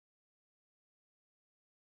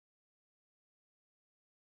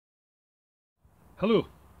Hello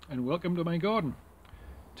and welcome to my garden.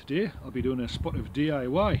 Today I'll be doing a spot of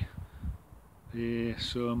DIY,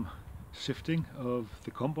 some sifting of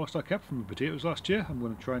the compost I kept from the potatoes last year. I'm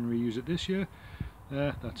going to try and reuse it this year.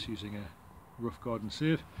 That's using a rough garden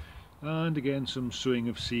sieve, and again some sowing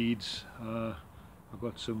of seeds. I've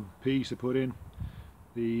got some peas to put in.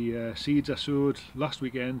 The seeds I sowed last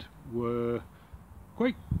weekend were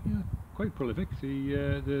quite prolific.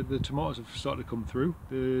 The tomatoes have started to come through.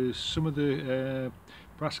 Some of the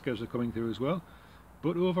brassicas are coming through as well.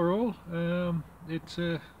 But overall, it's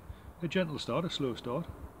a gentle start, a slow start.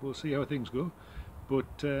 We'll see how things go.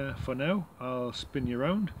 But for now, I'll spin you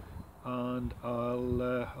around and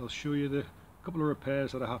I'll show you the couple of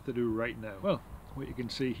repairs that I have to do right now. Well, what you can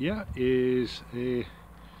see here is a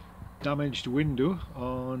damaged window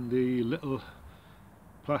on the little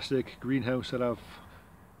plastic greenhouse that I've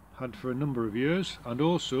had for a number of years, and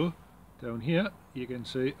also down here you can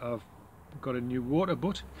see I've got a new water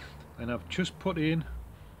butt, and I've just put in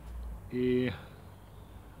a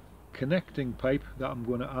connecting pipe that I'm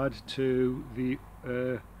going to add to the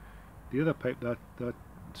other pipe the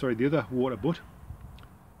other water butt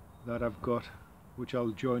that I've got, which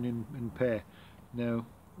I'll join in pair. Now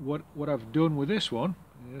what I've done with this one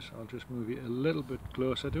is, I'll just move it a little bit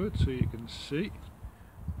closer to it so you can see,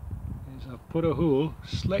 I've put a hole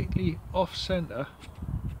slightly off centre.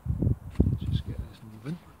 Just get this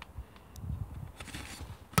moving.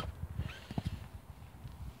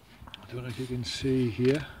 I don't know if you can see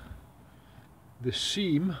here, the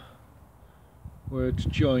seam where it's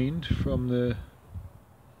joined from the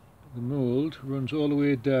mould runs all the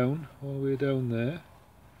way down there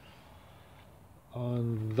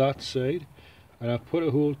on that side, and I've put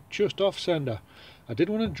a hole just off centre. I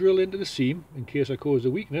didn't want to drill into the seam in case I caused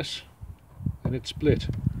a weakness and it split,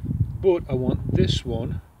 but I want this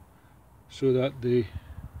one so that the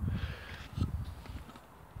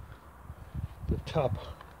tap,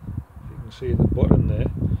 if you can see at the bottom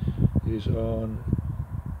there, is on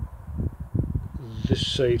this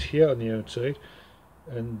side here on the outside,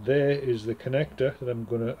 and there is the connector that I'm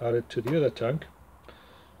going to add it to the other tank.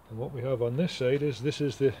 And what we have on this side is, this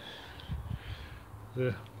is the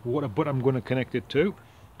water butt I'm going to connect it to.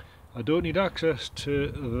 I don't need access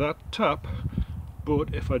to that tap,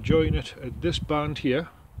 but if I join it at this band here,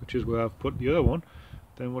 which is where I've put the other one,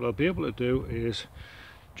 then what I'll be able to do is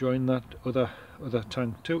join that other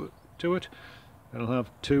tank to it, and I'll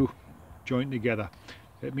have two joined together.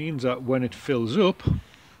 It means that when it fills up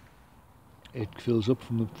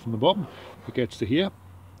from the bottom, it gets to here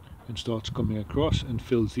and starts coming across and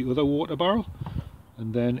fills the other water barrel,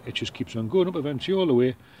 and then it just keeps on going up eventually all the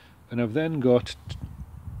way, and I've then got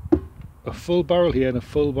a full barrel here and a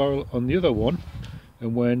full barrel on the other one.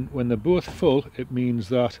 And when they're both full, it means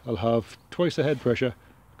that I'll have twice the head pressure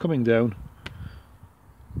coming down,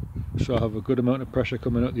 so I'll have a good amount of pressure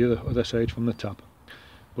coming out the other side from the tap.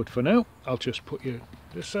 But for now, I'll just put you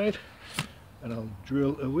this side and I'll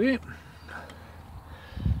drill away,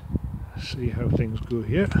 see how things go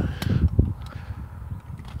here.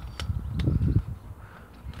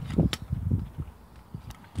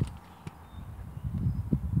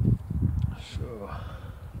 So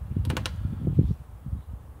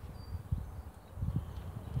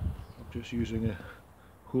I'm just using a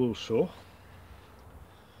hole saw, and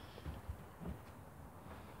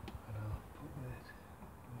I'll put that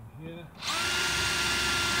in here.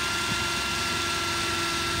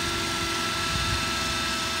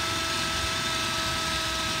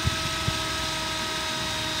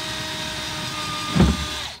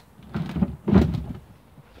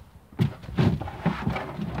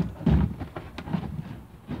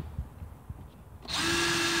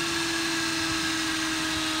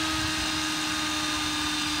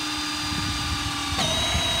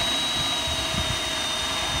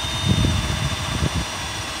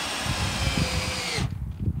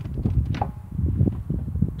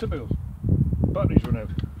 Typical. Batteries run out.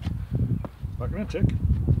 Back in a tick.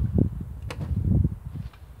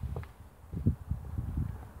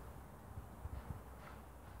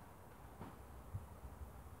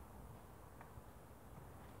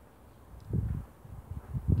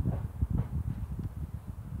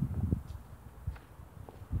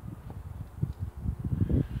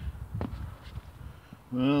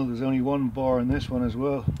 Well, there's only one bar in this one as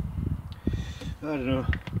well. I don't know.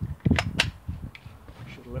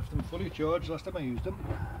 Left them fully charged last time I used them.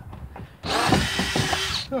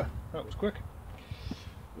 Ah, that was quick.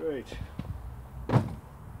 Right. The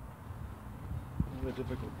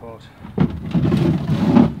difficult part.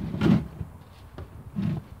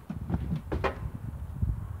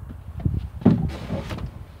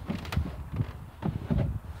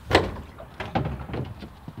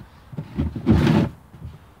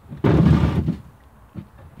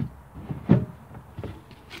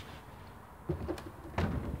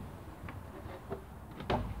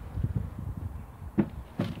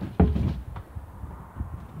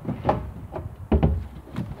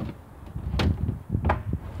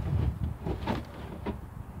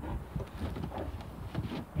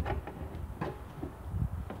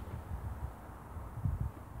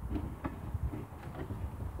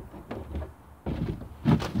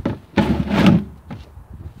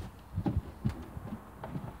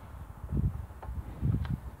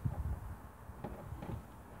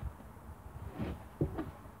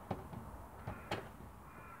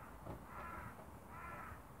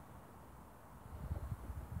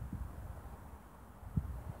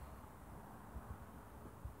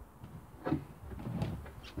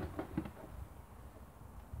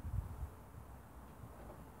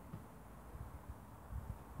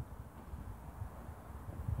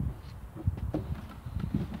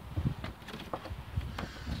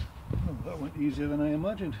 went easier than I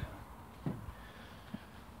imagined.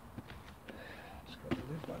 Just got the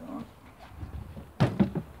lid back on.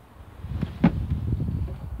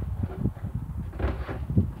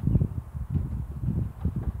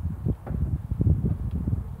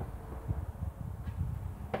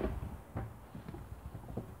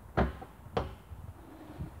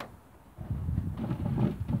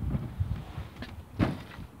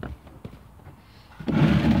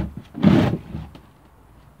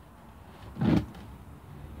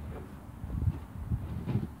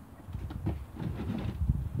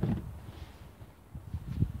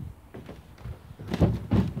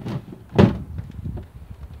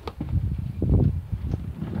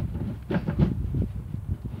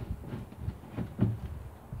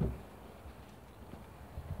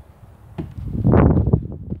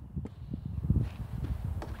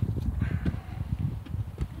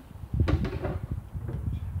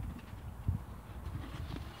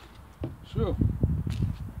 So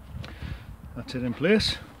that's it in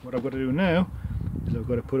place. What I've got to do now is I've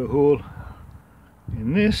got to put a hole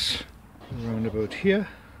in this around about here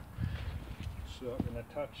so I can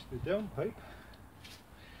attach the down pipe.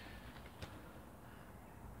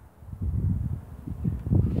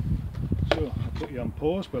 So I'll put you on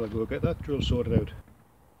pause while I go get that drill sorted out.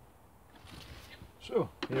 So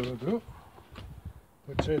here we go.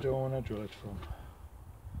 Let's say I don't want to drill it from.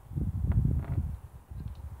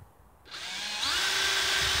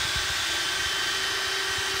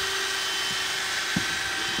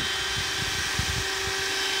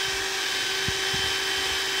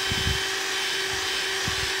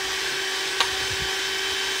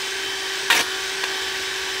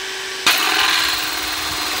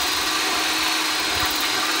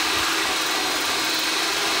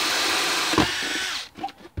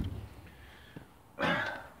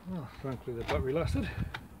 Frankly, the battery lasted.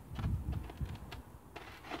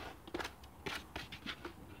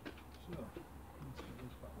 So, let's get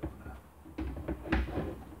this back on now.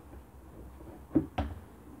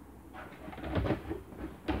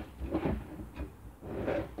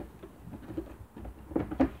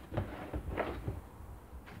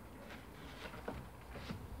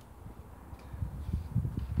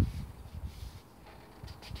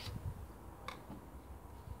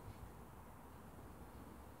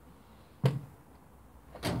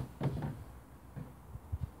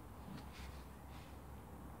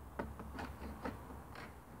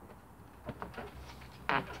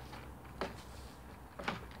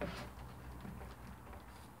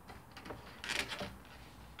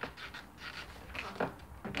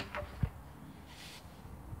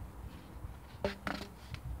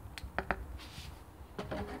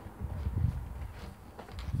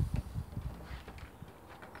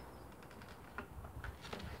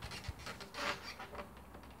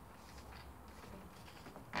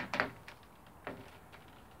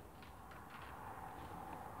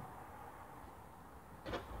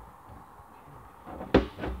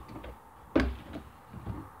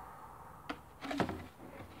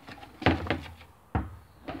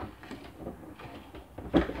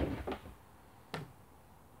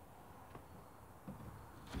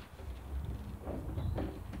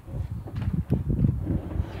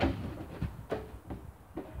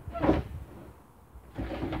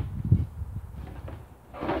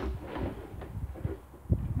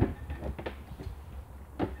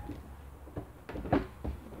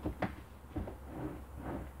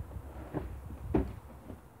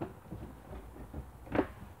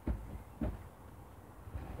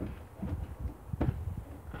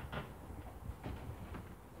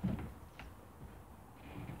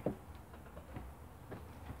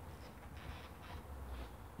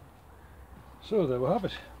 So there we have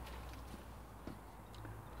it.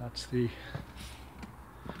 That's the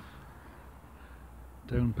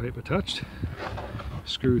down pipe attached,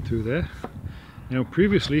 screwed through there. Now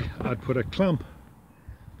previously I'd put a clamp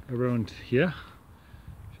around here.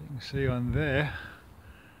 If you can see on there,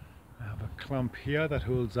 I have a clamp here that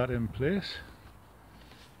holds that in place.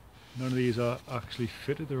 None of these are actually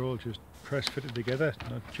fitted, they're all just press fitted together,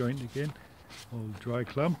 not jointed again, all dry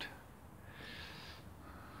clamped.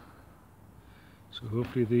 So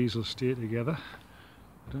hopefully these will stay together.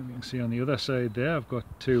 I don't know if you can see on the other side there, I've got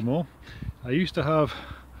two more. I used to have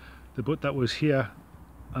the butt that was here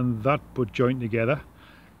and that butt joined together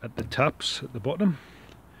at the taps at the bottom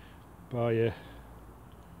by a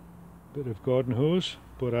bit of garden hose,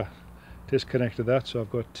 but I disconnected that, so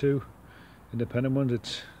I've got two independent ones.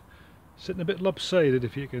 It's sitting a bit lopsided,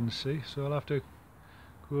 if you can see, so I'll have to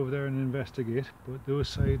go over there and investigate, but those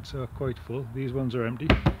sides are quite full. These ones are empty.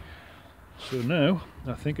 So now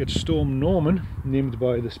I think it's Storm Norman, named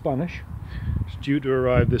by the Spanish. It's due to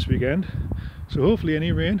arrive this weekend. So hopefully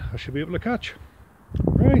any rain I should be able to catch.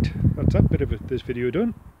 Right, that's that bit of this video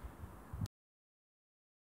done.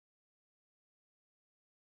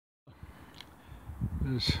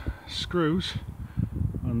 There's screws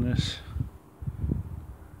on this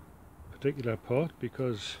particular part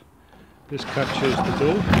because this catches the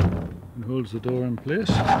door and holds the door in place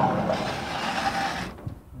and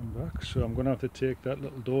back. So I'm going to have to take that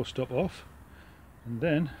little door stop off and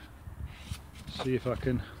then see if I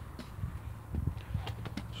can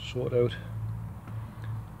sort out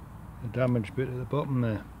the damaged bit at the bottom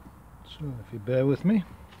there. So if you bear with me.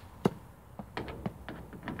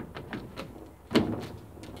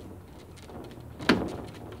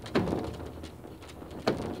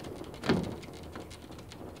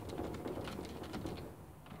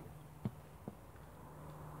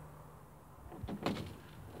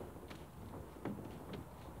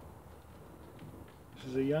 This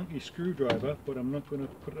is a Yankee screwdriver, but I'm not going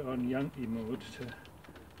to put it on Yankee mode to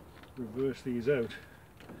reverse these out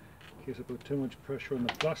in case I put too much pressure on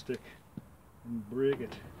the plastic and break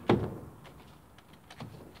it.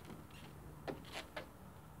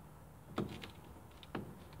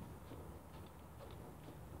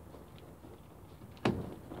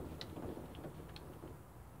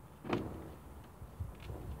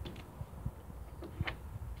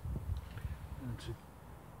 It's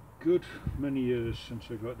a good many years since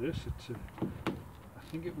I got this. It's a, I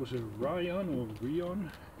think it was a Rayon or Rion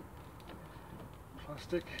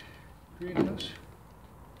plastic greenhouse.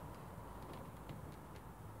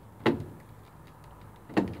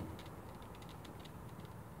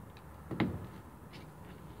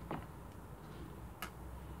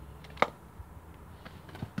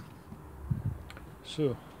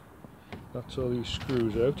 So that's all these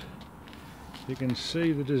screws out. You can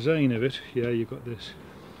see the design of it. Yeah, you've got this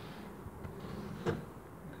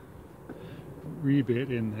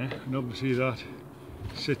rebate in there, and obviously that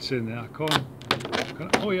sits in there. I can't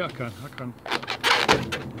oh yeah, I can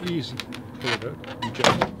easily pull it out and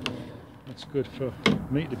gentle. That's good for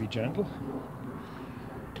me to be gentle.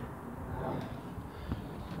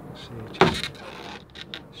 See,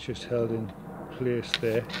 it's just held in place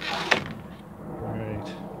there.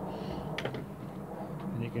 Right,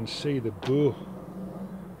 and you can see the bow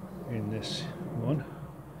in this one.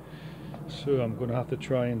 So I'm going to have to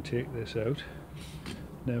try and take this out.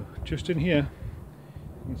 Now, just in here,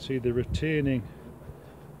 you can see the retaining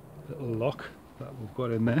little lock that we've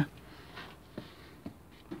got in there,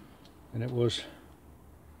 and it was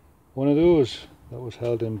one of those that was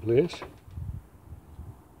held in place.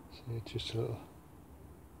 See, it's just a little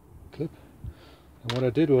clip, and what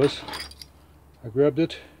I did was I grabbed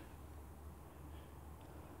it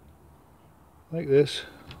like this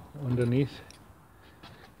underneath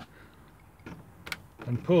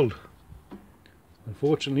and pulled.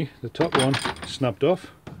 Unfortunately the top one snapped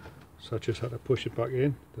off, so I just had to push it back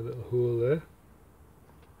in, the little hole there.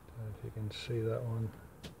 Don't know if you can see that one.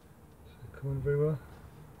 Is it coming very well?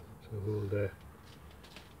 There's a hole there.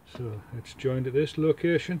 So it's joined at this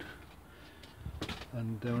location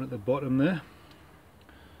and down at the bottom there.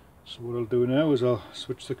 So what I'll do now is I'll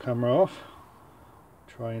switch the camera off,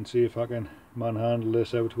 try and see if I can manhandle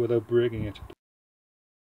this out without breaking it.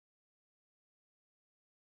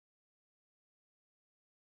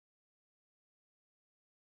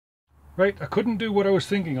 Right, I couldn't do what I was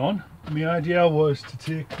thinking on. My idea was to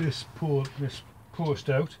take this post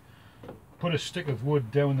out, put a stick of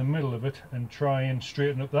wood down the middle of it and try and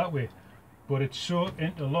straighten up that way. But it's so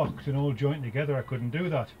interlocked and all joined together I couldn't do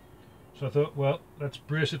that. So I thought, well, let's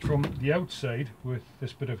brace it from the outside with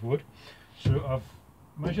this bit of wood. So I've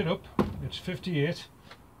measured up, it's 58.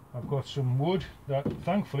 I've got some wood that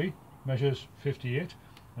thankfully measures 58,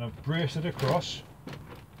 and I've braced it across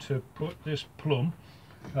to put this plumb.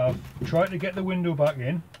 I've tried to get the window back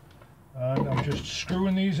in, and I'm just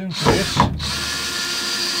screwing these in place.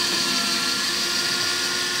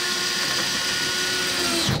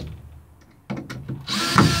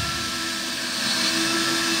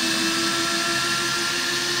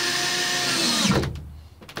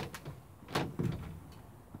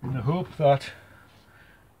 In the hope that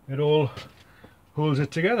it all holds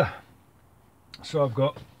it together. So I've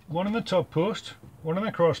got one on the top post, one on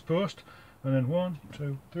the cross post, and then 1,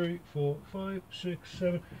 2, 3, 4, 5, 6,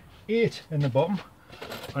 7, 8 in the bottom,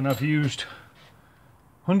 and I've used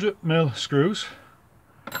 100mm screws,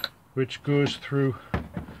 which goes through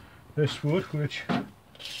this wood, which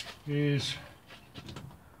is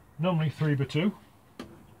normally 3x2.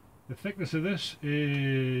 The thickness of this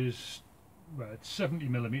is, well, it's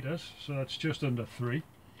 70mm, so that's just under 3.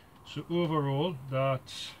 So overall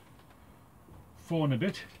that's 4 and a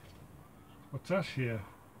bit. What's that here?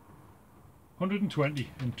 120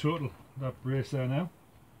 in total, that brace there now.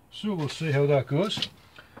 So we'll see how that goes.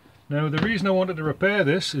 Now the reason I wanted to repair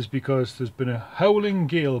this is because there's been a howling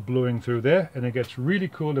gale blowing through there and it gets really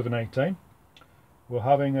cold over night time. We're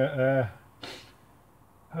having I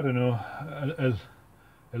don't know, a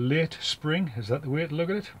late spring, is that the way to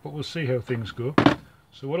look at it? But we'll see how things go.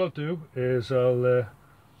 So what I'll do is I'll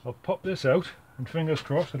pop this out and fingers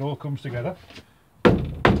crossed it all comes together.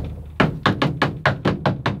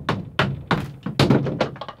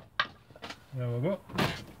 There we go.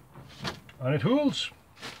 And it holds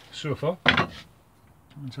so far.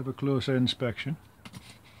 Let's have a closer inspection.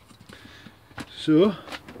 So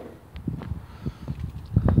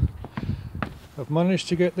I've managed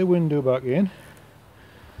to get the window back in.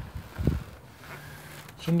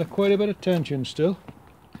 It's under quite a bit of tension still,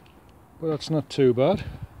 but that's not too bad.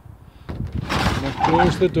 And I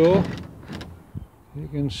close the door. You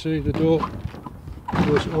can see the door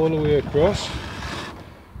goes all the way across.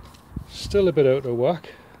 Still a bit out of whack.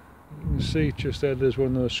 You can see just there, there's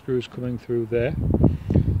one of those screws coming through there.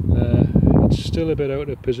 It's still a bit out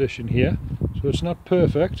of position here, so it's not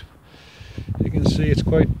perfect. You can see it's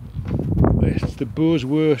the bow's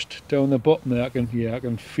worst down the bottom there. I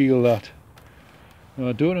can feel that. Now,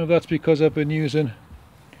 I don't know if that's because I've been using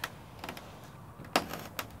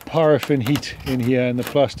paraffin heat in here and the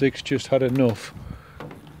plastic's just had enough,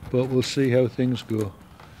 but we'll see how things go.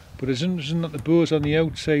 But it's interesting that the bow's on the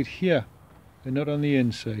outside here and not on the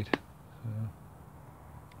inside.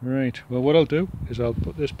 Right, well what I'll do is I'll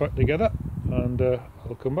put this back together and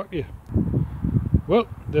I'll come back to you. Well,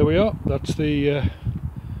 there we are. That's the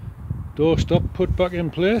door stop put back in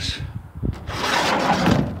place.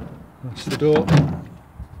 That's the door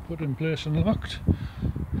put in place and locked.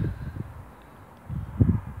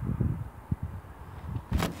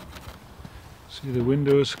 See, the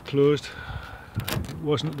window's closed. It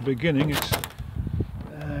wasn't at the beginning.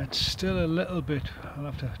 It's still a little bit. I'll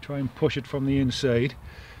have to try and push it from the inside.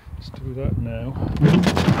 Let's do that now.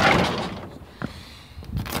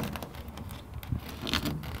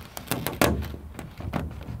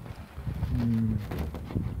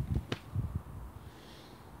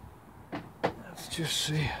 Let's just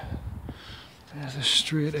see. There's a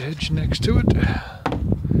straight edge next to it.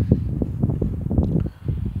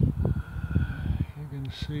 You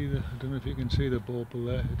can see I don't know if you can see the bauble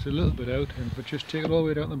there. It's a little bit out, but just take it all the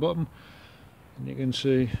way down to the bottom, and you can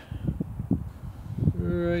see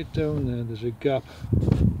right down there. There's a gap.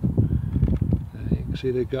 You can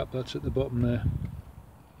see the gap that's at the bottom there.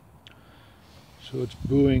 So it's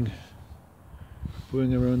bowing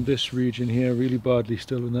around this region here really badly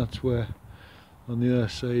still, and that's where on the other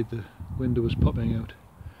side the window was popping out.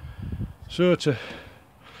 So it's a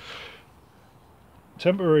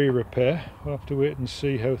temporary repair. We'll have to wait and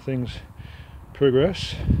see how things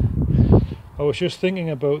progress. I was just thinking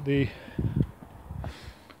about the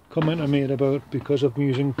comment I made about because I'm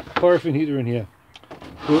using paraffin heater in here.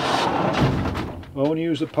 But I want to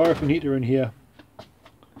use the paraffin heater in here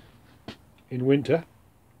in winter,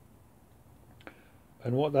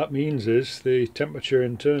 and what that means is the temperature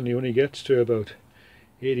internally only gets to about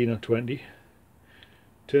 18 or 20.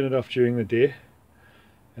 Turn it off during the day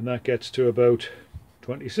and that gets to about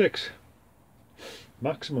 26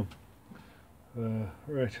 maximum.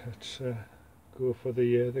 Right, let's go for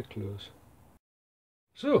the close.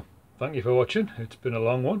 So, thank you for watching. It's been a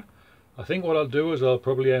long one. I think what I'll do is I'll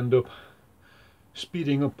probably end up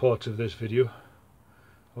speeding up parts of this video.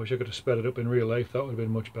 I wish I could have sped it up in real life, that would have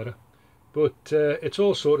been much better. But it's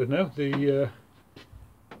all sorted now. The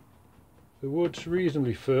wood's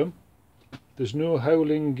reasonably firm. There's no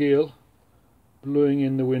howling gale blowing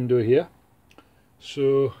in the window here.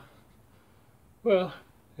 So, well,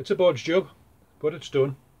 it's a bodge job, but it's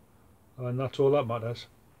done. And that's all that matters.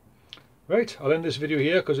 Right, I'll end this video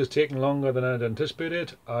here because it's taking longer than I'd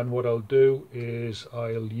anticipated, and what I'll do is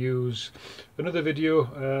I'll use another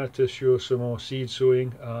video to show some more seed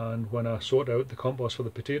sowing and when I sort out the compost for the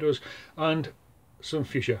potatoes, and some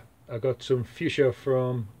fuchsia. I got some fuchsia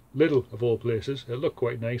from Lidl of all places. It looked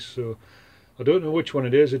quite nice, so I don't know which one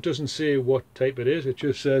it is. It doesn't say what type it is, it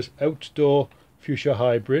just says outdoor fuchsia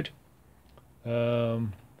hybrid.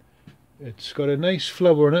 It's got a nice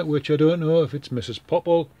flower in it, which I don't know if it's Mrs.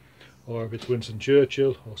 Popple or if it's Winston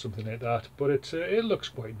Churchill or something like that, but it looks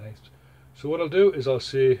quite nice. So what I'll do is I'll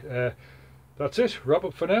say that's it, wrap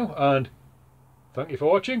up for now, and thank you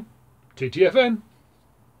for watching. TTFN.